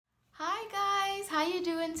you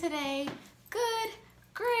doing today? Good,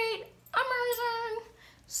 great, amazing.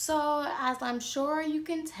 So as I'm sure you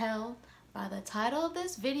can tell by the title of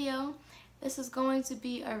this video, this is going to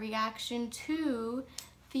be a reaction to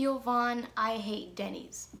Theo Von, I Hate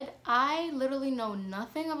Denny's. I literally know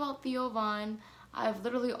nothing about Theo Von. I've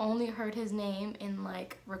literally only heard his name in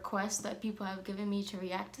like requests that people have given me to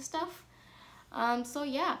react to stuff. So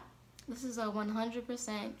yeah, this is a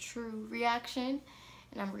 100% true reaction,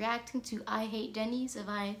 and I'm reacting to I Hate Denny's if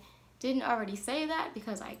I didn't already say that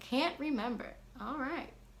because I can't remember. All right,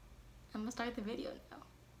 I'm gonna start the video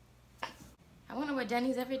now. I wonder what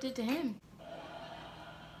Denny's ever did to him.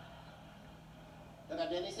 I got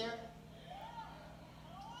Denny's here?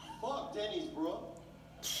 Fuck Denny's, bro.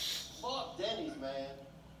 Fuck Denny's, man.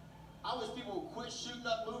 I wish people would quit shooting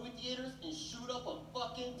up movie theaters and shoot up a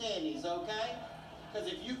fucking Denny's, okay? Because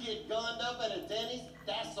if you get gunned up at a Denny's,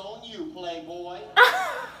 that's on you, playboy.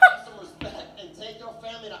 Have some respect and take your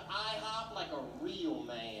family to IHOP like a real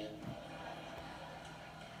man.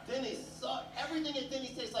 Denny's suck. Everything at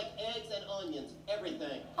Denny's tastes like eggs and onions.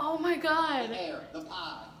 Everything. Oh my god. The air, the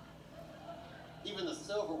pie. Even the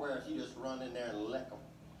silverware if you just run in there and lick them.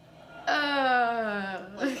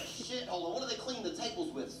 Like a shithole. What do they clean the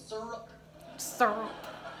tables with? Syrup? Syrup.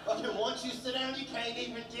 Fucking once you sit down, you can't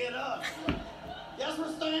even get up. Guess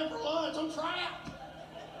we're staying for lunch. I'm trapped.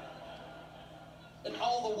 And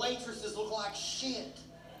all the waitresses look like shit.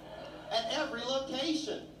 At every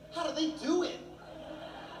location. How do they do it?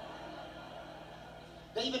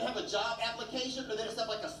 They even have a job application, but they just have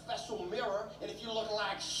like a special mirror, and if you look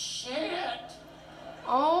like shit,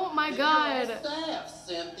 oh my god. You're on staff,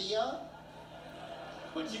 Cynthia.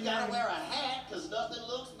 But you gotta wear a hat, because nothing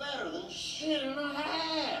looks better than shit in a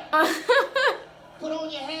hat. Put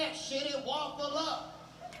on your hat, shit, and waffle up.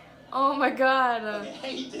 Oh my god. I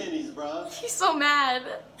hate Denny's, bro. He's so mad.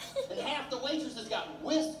 And half the waitresses got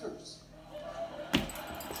whiskers.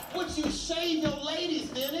 Would you shave your ladies,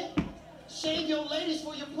 Denny? Shave your ladies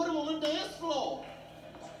before you put them on the dance floor.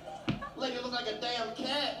 Lady look like a damn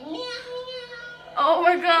cat. Oh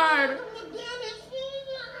my god.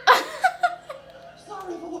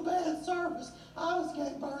 Sorry for the bad service. I was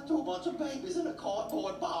giving birth to a bunch of babies in a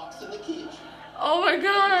cardboard box in the kitchen. Oh my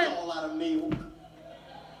god. It's all out of milk.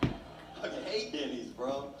 I hate Denny's,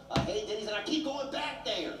 bro. I hate Denny's, and I keep going back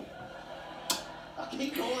there. I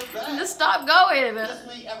keep going back. Just stop going. That's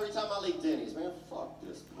me every time I leave Denny's, man. Fuck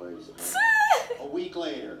this place, man. A week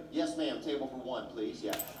later. Yes, ma'am. Table for one, please.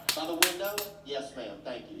 Yeah. By the window? Yes, ma'am.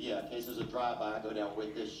 Thank you. Yeah, in case there's a drive-by, I go down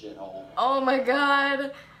with this shithole. Oh my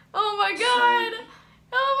god. Oh my god.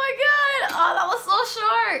 Oh my god. Oh, that was so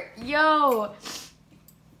short. Yo.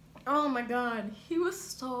 Oh my god. He was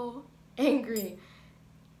so angry.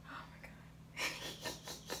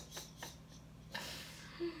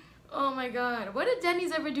 Oh my god. What did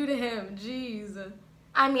Denny's ever do to him? Jeez.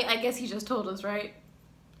 I mean, I guess he just told us, right?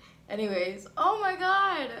 Anyways. Oh my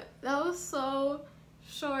god. That was so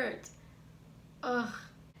short. Ugh.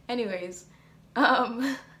 Anyways.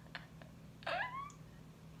 I've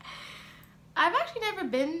actually never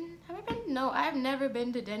been, no, I've never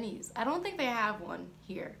been to Denny's. I don't think they have one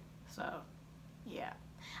here. So, yeah.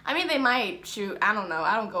 I mean, they might. Shoot, I don't know.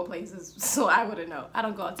 I don't go places, so I wouldn't know. I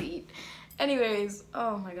don't go out to eat. Anyways,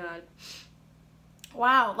 oh my god.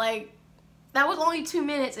 Wow, like, that was only 2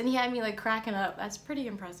 minutes and he had me like cracking up. That's pretty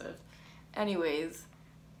impressive. Anyways,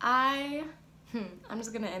 I'm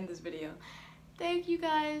just gonna end this video. Thank you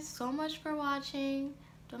guys so much for watching.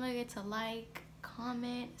 Don't forget to like,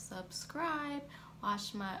 comment, subscribe,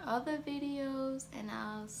 watch my other videos, and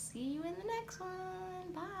I'll see you in the next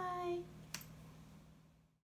one. Bye.